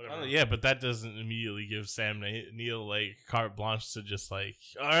know. Whatever. Yeah, but that doesn't immediately give Sam Neill, like, carte blanche to just, like,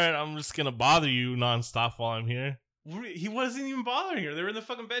 all right, I'm just going to bother you nonstop while I'm here. He wasn't even bothering her. They were in the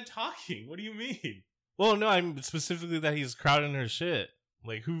fucking bed talking. What do you mean? Well, no, I'm specifically that he's crowding her shit.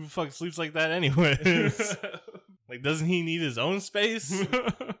 Like, who the fuck sleeps like that anyways? Like, doesn't he need his own space?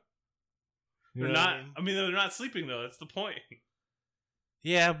 They're not. I mean, they're not sleeping though. That's the point.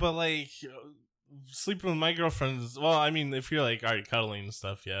 Yeah, but like sleeping with my girlfriend is, well, I mean, if you're like already cuddling and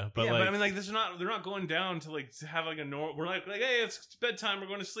stuff, yeah. But yeah, like, but I mean, like, they're not going down to like to have like a normal. We're like, hey, it's bedtime. We're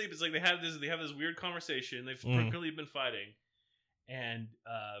going to sleep. It's like they have this weird conversation. They've clearly been fighting, and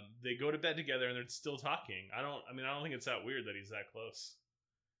they go to bed together and they're still talking. I don't think it's that weird that he's that close.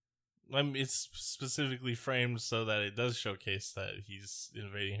 I mean, it's specifically framed so that it does showcase that he's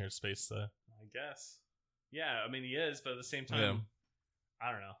invading her space, though. I guess. Yeah, I mean, he is, but at the same time,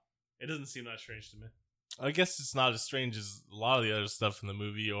 I don't know. It doesn't seem that strange to me. I guess it's not as strange as a lot of the other stuff in the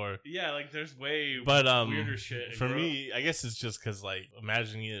movie, or yeah, like there's way weirder shit. For me, I guess it's just because like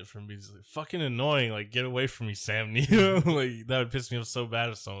imagining it from me is like, fucking annoying. Like, get away from me, Sam Neill. Like, that would piss me off so bad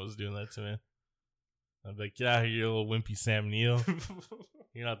if someone was doing that to me. I'd be like, get out of here, you little wimpy Sam Neill.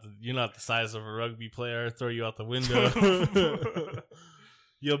 You're not the size of a rugby player. I'll throw you out the window.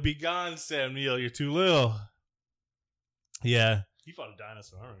 You'll be gone, Sam Neill. You're too little. Yeah. He fought a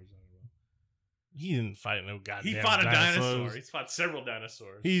dinosaur. I don't know what you're talking about. He didn't fight no goddamn He fought a dinosaurs. dinosaur. He's fought several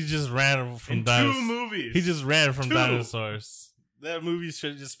dinosaurs. He just ran from dinosaurs. 2 movies. He just ran from dinosaurs. That movie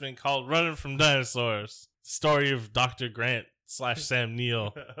should have just been called Running from Dinosaurs. Story of Dr. Grant / Sam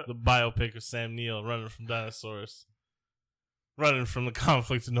Neill. The biopic of Sam Neill running from dinosaurs. Running from the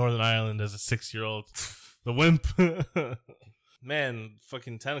conflict in Northern Ireland as a 6-year-old. The wimp. Man,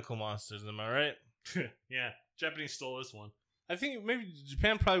 fucking tentacle monsters, am I right? Yeah, Japanese stole this one. I think maybe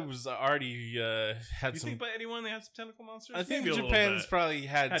Japan probably was already had you some. You think by anyone they had some tentacle monsters? I think Japan's probably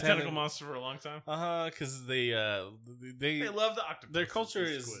had tentacle monster for a long time. Because they love the octopus. Their culture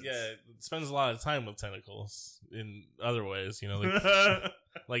is spends a lot of time with tentacles in other ways. You know,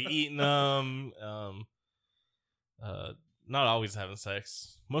 like eating them. Not always having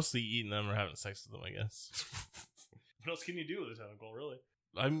sex. Mostly eating them or having sex with them, I guess. What else can you do with a tentacle, really?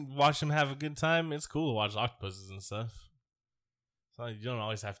 I watch them have a good time. It's cool to watch octopuses and stuff. So you don't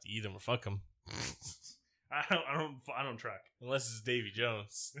always have to eat them or fuck them. I don't track. Unless it's Davy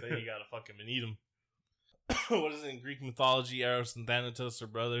Jones. Then you gotta fuck him and eat him. What is it in Greek mythology? Eros and Thanatos are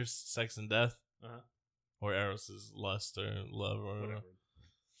brothers. Sex and death. Or Eros is lust or love or whatever.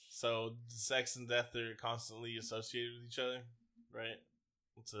 So sex and death are constantly associated with each other, right?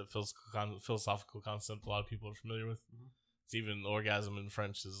 It's a philosophical concept a lot of people are familiar with. It's even orgasm in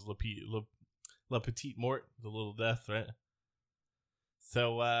French is la petite mort, the little death, right?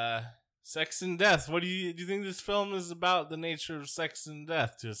 So, sex and death. What do you think this film is about? The nature of sex and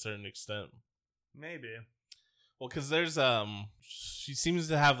death to a certain extent? Maybe. Well, because there's she seems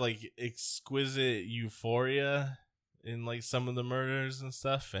to have like exquisite euphoria in like some of the murders and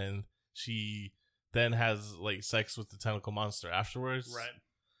stuff, and she then has like sex with the tentacle monster afterwards. Right.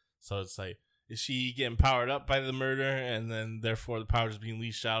 So it's like, is she getting powered up by the murder, and then therefore the power is being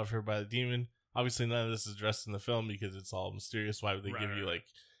leashed out of her by the demon? Obviously, none of this is addressed in the film because it's all mysterious. Why would they give you like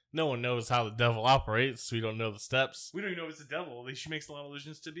No one knows how the devil operates. We don't know the steps. We don't even know if it's the devil. She makes a lot of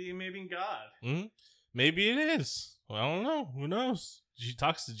allusions to being maybe God. Mm-hmm. Maybe it is. Well, I don't know. Who knows? She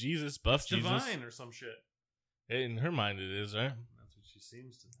talks to Jesus, buff Jesus. Divine or some shit. In her mind it is, right? That's what she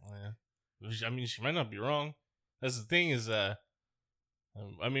seems to think. Yeah. I mean, she might not be wrong. That's the thing is, I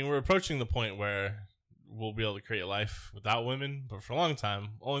mean, we're approaching the point where we'll be able to create life without women, but for a long time,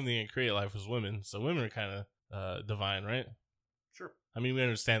 only thing that created life was women. So women are kind of divine, right? Sure. I mean, we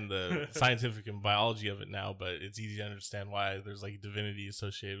understand the scientific and biology of it now, but it's easy to understand why there's like divinity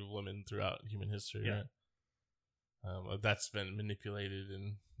associated with women throughout human history, right? That's been manipulated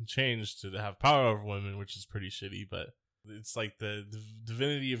and changed to have power over women, which is pretty shitty, but it's like the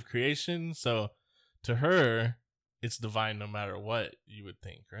divinity of creation. So to her, it's divine no matter what you would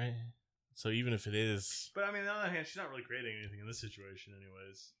think, right? So even if it is... But I mean, on the other hand, she's not really creating anything in this situation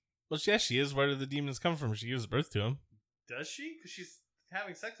anyways. Well, yes, she is. Where do the demons come from? She gives birth to them. Does she? Because she's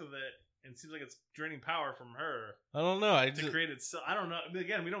having sex with it, and it seems like it's draining power from her. I don't know. To create itself. I don't know. I mean,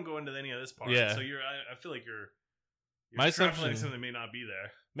 again, we don't go into any of this part. Yeah. So I feel like you're my assumption something that may not be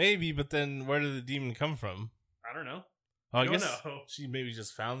there. Maybe, but then where did the demon come from? I don't know. Oh, I guess she maybe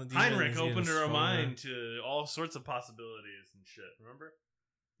just found the demon. Heinrich opened her mind to all sorts of possibilities and shit. Remember?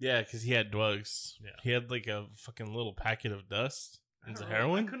 Yeah, because he had drugs. Yeah. He had like a fucking little packet of dust. It's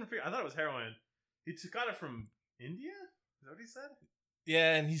heroin? I couldn't figure. I thought it was heroin. He got it from India? Is that what he said?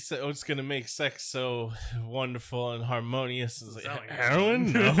 Yeah, and he said, "Oh, it's gonna make sex so wonderful and harmonious." I was like, like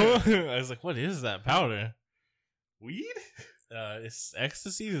heroin? No. I was like, "What is that powder? Weed? It's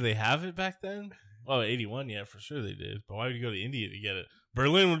ecstasy. Did they have it back then? Oh, 81, yeah, for sure they did. But why would you go to India to get it?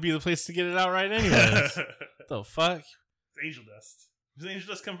 Berlin would be the place to get it outright anyways. What the fuck? It's angel dust. Does angel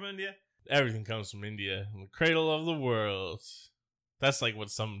dust come from India? Everything comes from India. The cradle of the world. That's like what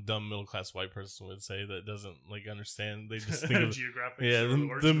some dumb middle class white person would say that doesn't like understand. They just think of geographic. Yeah,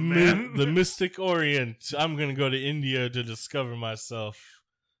 the mystic Orient. I'm gonna go to India to discover myself.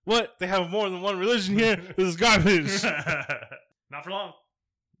 What? They have more than one religion here? This is garbage. Not for long.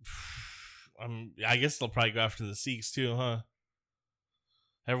 I guess they'll probably go after the Sikhs too, huh?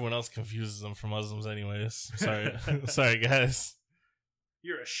 Everyone else confuses them for Muslims, anyways. Sorry, sorry, guys.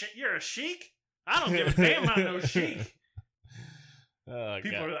 You're a sheik? I don't give a damn about no sheik.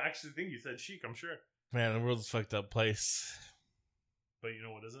 People actually think you said sheik, I'm sure. Man, the world's a fucked up place. But you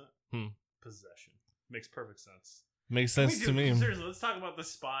know what isn't? Possession. Makes perfect sense. Makes sense to me. Seriously, let's talk about the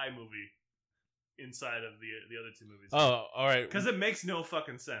spy movie inside of the other two movies. Oh, all right. Because it makes no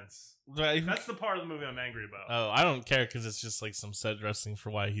fucking sense. That's the part of the movie I'm angry about. Oh, I don't care because it's just like some set dressing for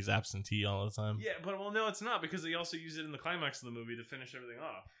why he's absentee all the time. Yeah, but no, it's not because they also use it in the climax of the movie to finish everything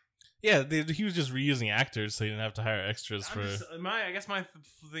off. Yeah, he was just reusing actors, so he didn't have to hire extras I guess my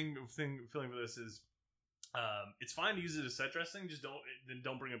feeling for this is, it's fine to use it as set dressing. Just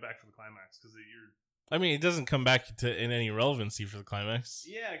don't bring it back for the climax because you're. I mean, it doesn't come back in any relevancy for the climax.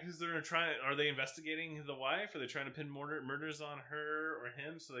 Yeah, because they're trying. Are they investigating the wife? Are they trying to pin murders on her or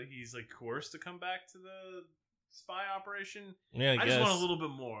him so that he's like coerced to come back to the spy operation? Yeah, I guess. Just want a little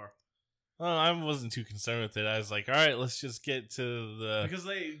bit more. Well, I wasn't too concerned with it. I was like, all right, let's just get to the... Because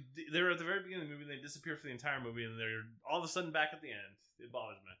they're at the very beginning of the movie, and they disappear for the entire movie, and they're all of a sudden back at the end. It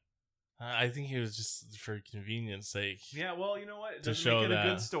bothers me. I think it was just for convenience sake. Yeah, well, you know what? It doesn't make it a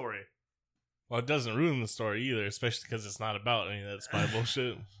good story. Well, it doesn't ruin the story either, especially because it's not about any of that spy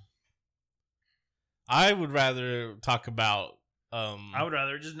bullshit. I would rather talk about... I would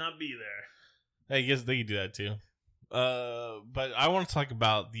rather just not be there. I guess they could do that too. But I want to talk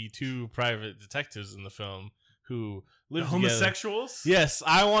about the two private detectives in the film who live together. Homosexuals? Yes,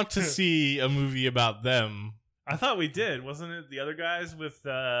 I want to see a movie about them. I thought we did, wasn't it? The other guys with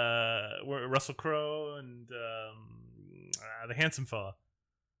Russell Crowe and the handsome fella.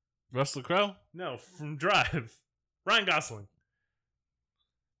 Russell Crowe? No, from Drive. Ryan Gosling.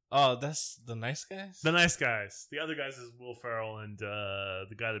 Oh, that's the nice guys? The nice guys. The other guys is Will Ferrell and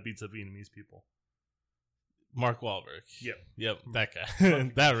the guy that beats up Vietnamese people. Mark Wahlberg. Yep, that guy.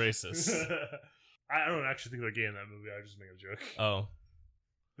 That racist. I don't actually think they're gay in that movie. I was just making a joke. Oh.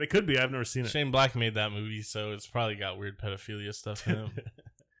 They could be. I've never seen it. Shane Black made that movie, so it's probably got weird pedophilia stuff in it.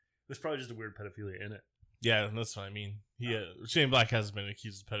 There's probably just a weird pedophilia in it. Yeah, that's what I mean. Shane Black hasn't been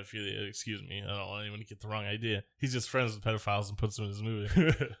accused of pedophilia. Excuse me. I don't want anyone to get the wrong idea. He's just friends with pedophiles and puts them in his movie.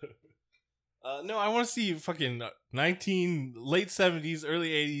 No, I want to see fucking late 70s,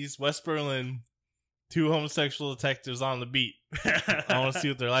 early 80s, West Berlin. Two homosexual detectives on the beat. I want to see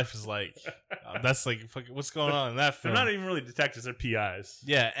what their life is like. That's like, what's going on in that film? They're not even really detectives, they're PIs.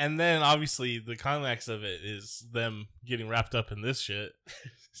 Yeah, and then obviously the climax of it is them getting wrapped up in this shit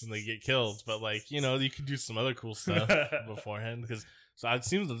and they get killed. But like, you know, you could do some other cool stuff beforehand because So it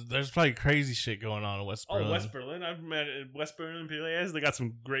seems that there's probably crazy shit going on in West Berlin. Oh, West Berlin. I've met at West Berlin PLAs. They got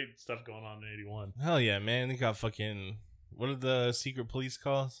some great stuff going on in 81. Hell yeah, man. They got fucking... What are the secret police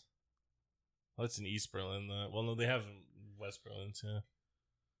calls? Oh, it's in East Berlin. Well, no, they have in West Berlin, too.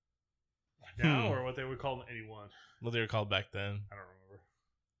 Now, or what they were called in 81? What they were called back then. I don't remember.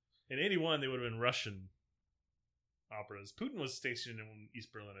 In 81, they would have been Russian operas. Putin was stationed in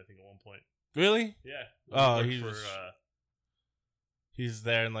East Berlin, I think, at one point. Really? Yeah. Oh, he's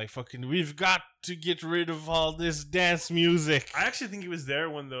there and like, fucking, we've got to get rid of all this dance music. I actually think he was there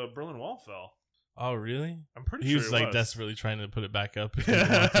when the Berlin Wall fell. Oh, really? I'm pretty he sure was he like desperately trying to put it back up.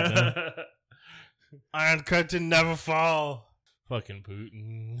 Iron Curtain never fall. Fucking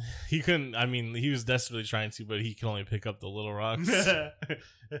Putin. He couldn't, I mean, he was desperately trying to, but he could only pick up the little rocks.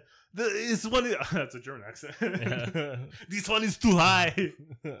 This one is, that's a German accent. Yeah. This one is too high.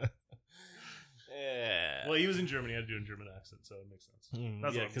 Yeah. Well, he was in Germany. He had to do a German accent, so it makes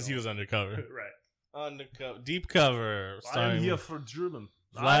sense. Yeah, because he was undercover. Right. Undercover. Deep cover. I'm here for German.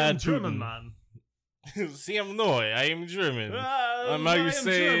 Vlad I'm German, Putin. man. See, I'm Noy. I am German. I'm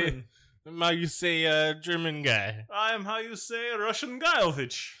how you say German guy. I'm how you say Russian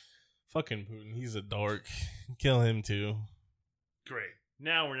Guyovich. Fucking Putin. He's a dork. Kill him too. Great.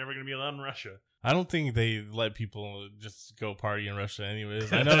 Now we're never going to be allowed in Russia. I don't think they let people just go party in Russia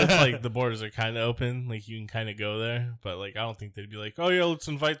anyways. I know it's like the borders are kind of open. Like you can kind of go there. But like I don't think they'd be like, oh yeah, let's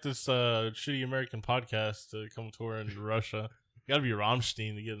invite this shitty American podcast to come tour in Russia. You gotta be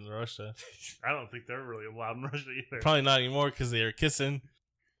Rammstein to get into Russia. I don't think they're really allowed in Russia either. Probably not anymore because they are kissing.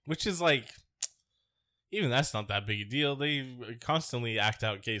 Which is like, even that's not that big a deal. They constantly act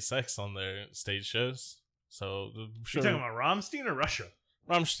out gay sex on their stage shows. So, You're talking about Rammstein or Russia?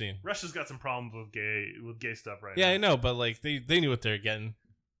 Rammstein. Russia's got some problems with gay stuff right now. Yeah, now. I know, but like they knew what they were getting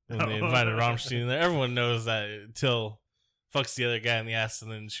when they invited Rammstein in there. Everyone knows that Till fucks the other guy in the ass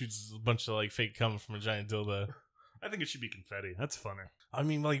and then shoots a bunch of like fake cum from a giant dildo. I think it should be confetti. That's funner. I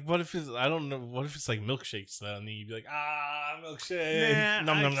mean, like, what if it's, I don't know, what if it's like milkshakes though? And you'd be like, milkshake. Nah,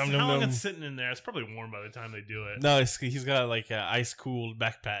 nom, nom, nom, how nom, long nom. it's sitting in there? It's probably warm by the time they do it. No, he's got like an ice cooled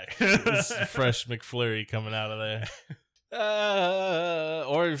backpack. It's fresh McFlurry coming out of there.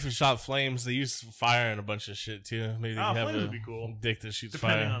 Or if you shot flames, they use fire and a bunch of shit too. Maybe they have flames a would be cool. dick that shoots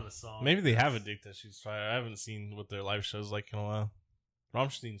Depending fire. on the song. Maybe they have a dick that shoots fire. I haven't seen what their live show's like in a while.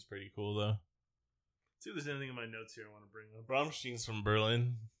 Rammstein's pretty cool though. See if there's anything in my notes here I want to bring up. Rammstein's from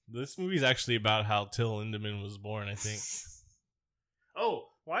Berlin. This movie's actually about how Till Lindemann was born, I think. Oh,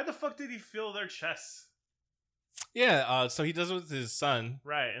 why the fuck did he fill their chests? Yeah, so he does it with his son.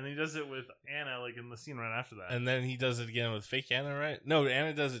 Right, and he does it with Anna, like in the scene right after that. And then he does it again with fake Anna, right? No,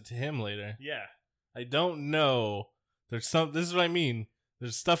 Anna does it to him later. Yeah. I don't know. This is what I mean.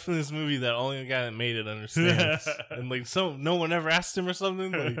 There's stuff in this movie that only the guy that made it understands. And like, so no one ever asked him or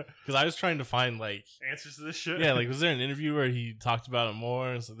something? Because I was trying to find like answers to this shit. Yeah, like was there an interview where he talked about it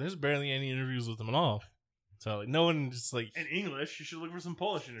more? And so there's barely any interviews with him at all. So like no one just like in English, you should look for some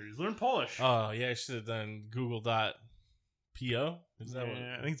Polish interviews. Learn Polish. Oh yeah, I should have done Google.po. Is that what?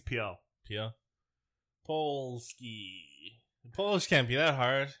 I think it's PL. PL. Polski. Polish can't be that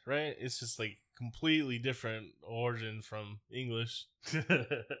hard, right? It's just like completely different origin from English.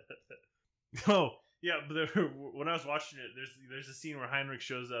 Oh yeah, but when I was watching it, there's a scene where Heinrich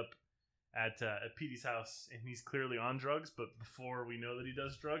shows up at Petey's house and he's clearly on drugs, but before we know that he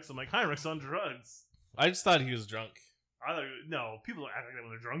does drugs, I'm like, Heinrich's on drugs. I just thought he was drunk. I thought no, people don't act like that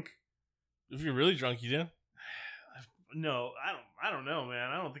when they're drunk. If you're really drunk, you do. No, I don't know, man.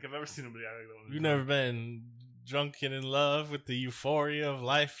 I don't think I've ever seen anybody act like that when they're You've drunk. never been drunk and in love with the euphoria of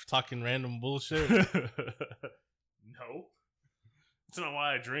life, talking random bullshit. No, that's not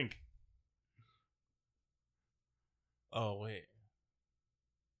why I drink. Oh wait,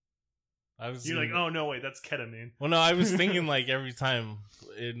 You're like, oh no, wait, that's ketamine. Well, no, I was thinking like every time.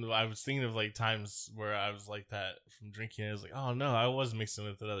 I was thinking of like times where I was like that from drinking. I was like, oh no, I was mixing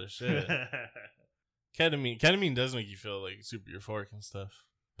with that other shit. Ketamine does make you feel like super euphoric and stuff.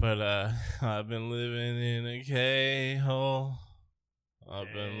 But I've been living in a K-hole.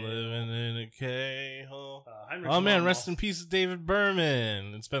 I've been living in a K-hole. Oh man, rest in peace, David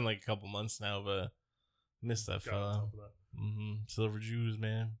Berman. It's been like a couple months now, but missed that fella. Silver Jews,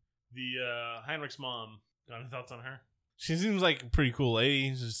 man. The Heinrich's mom. Got any thoughts on her? She seems like a pretty cool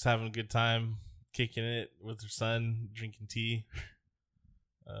lady, just having a good time, kicking it with her son, drinking tea.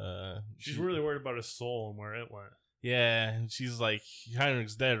 She's really worried about his soul and where it went. Yeah, and she's like,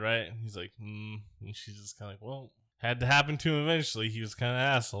 Heinrich's dead, right? And he's like, and she's just kind of like, well, had to happen to him eventually. He was kind of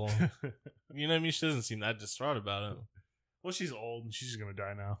asshole. You know what I mean? She doesn't seem that distraught about it. Well, she's old and she's just gonna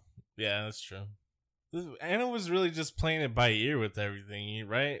die now. Yeah, that's true. Anna was really just playing it by ear with everything,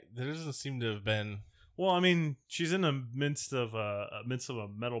 right? There doesn't seem to have been. Well, I mean, she's in the midst of a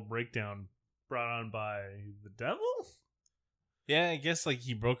metal breakdown brought on by the devil. Yeah, I guess like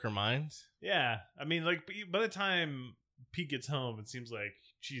he broke her mind. Yeah, I mean, like by the time Pete gets home, it seems like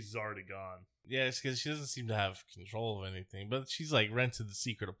she's already gone. Yeah, it's because she doesn't seem to have control of anything. But she's like rented the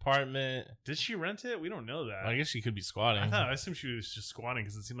secret apartment. Did she rent it? We don't know that. Well, I guess she could be squatting. I assumed she was just squatting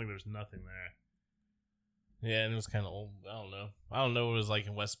because it seemed like there's nothing there. Yeah, and it was kind of old. I don't know what it was like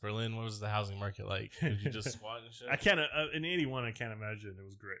in West Berlin. What was the housing market like? Did you just squat and shit? I can't. In '81, I can't imagine it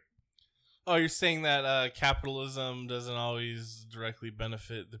was great. Oh, you're saying that capitalism doesn't always directly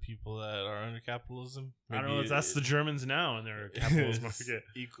benefit the people that are under capitalism? Maybe I don't know. That's the Germans now in their capitalist market.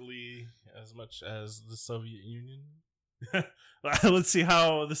 Equally as much as the Soviet Union. Let's see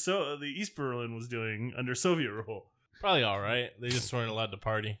how the East Berlin was doing under Soviet rule. Probably all right. They just weren't allowed to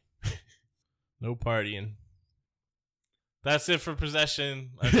party. No partying. That's it for Possession.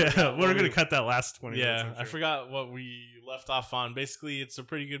 Yeah, we're going to cut that last 20 minutes. Yeah, I forgot what we left off on. Basically, it's a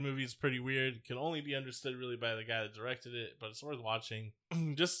pretty good movie. It's pretty weird. It can only be understood really by the guy that directed it, but it's worth watching.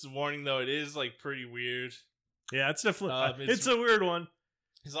 Just a warning, though, it is like pretty weird. Yeah, it's definitely it's a weird one.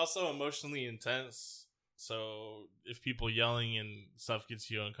 It's also emotionally intense. So if people yelling and stuff gets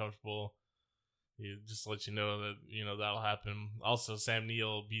you uncomfortable, just let you know that that'll happen. Also, Sam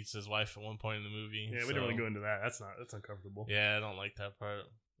Neill beats his wife at one point in the movie. Yeah, we don't really go into that. That's uncomfortable. Yeah, I don't like that part.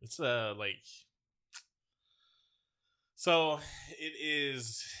 It's like, so it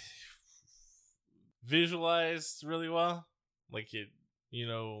is visualized really well, like it,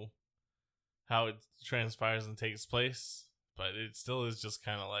 how it transpires and takes place, but it still is just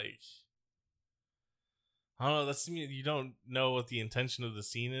kind of like, I don't know. You don't know what the intention of the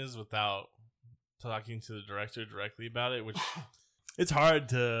scene is without talking to the director directly about it, which it's hard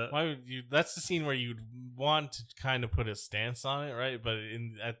to. Why would you? That's the scene where you'd want to kind of put a stance on it, right? But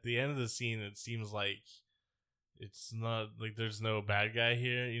at the end of the scene, it seems like it's not like there's no bad guy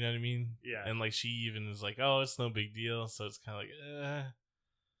here. You know what I mean? Yeah. And like she even is like, "Oh, it's no big deal." So it's kind of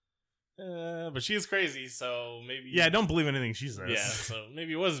like, but she's crazy, so maybe. Yeah, I don't believe anything she says. Yeah, so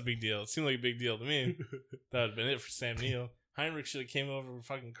maybe it was a big deal. It seemed like a big deal to me. That would have been it for Sam Neill. Heinrich should have came over and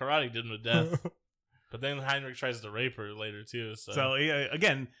fucking karate did him to death. But then Heinrich tries to rape her later, too. So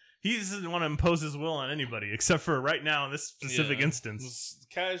again, he doesn't want to impose his will on anybody, except for right now in this specific instance. It's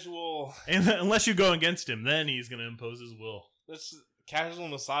casual. And unless you go against him, then he's going to impose his will. That's casual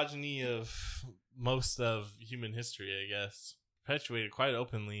misogyny of most of human history, I guess. Perpetuated quite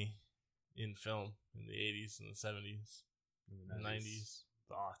openly in film in the 80s and the 70s, and the 90s.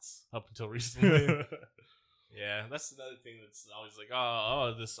 Thoughts. Up until recently. Yeah, that's another thing that's always like,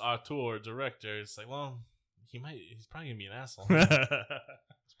 oh, this auteur director. It's like, well, he's probably gonna be an asshole.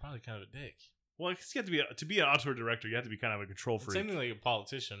 He's probably kind of a dick. Well, because you have to be an auteur director, you have to be kind of a control freak. Same thing like a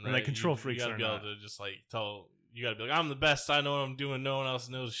politician, right? And like control freaks you gotta are be able to just like you gotta be like, I'm the best. I know what I'm doing. No one else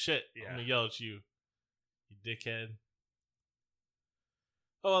knows shit. Yeah. I'm gonna yell at you dickhead.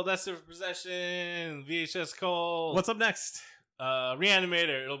 Oh, well, that's it for Possession. VHS Cole. What's up next?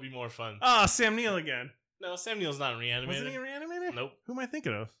 Reanimator. It'll be more fun. Ah, Sam Neill again. No, Sam Neill's not in Reanimator. Wasn't he in Reanimator? Nope. Who am I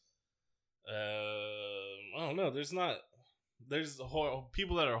thinking of? I don't know. There's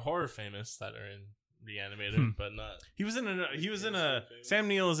people that are horror famous that are in Reanimator, but not. Sam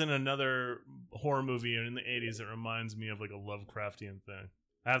Neill is in another horror movie in the 80s that reminds me of like a Lovecraftian thing.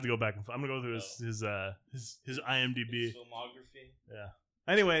 I have to go back and I'm gonna go through his IMDb. His filmography. Yeah.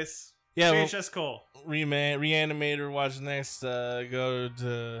 Anyways. Yeah, VHS Cole. Reanimator, watch next. Go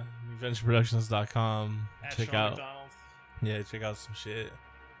to adventureproductions.com. Check out. McDonald. Yeah, check out some shit.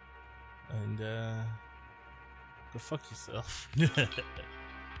 And go fuck yourself.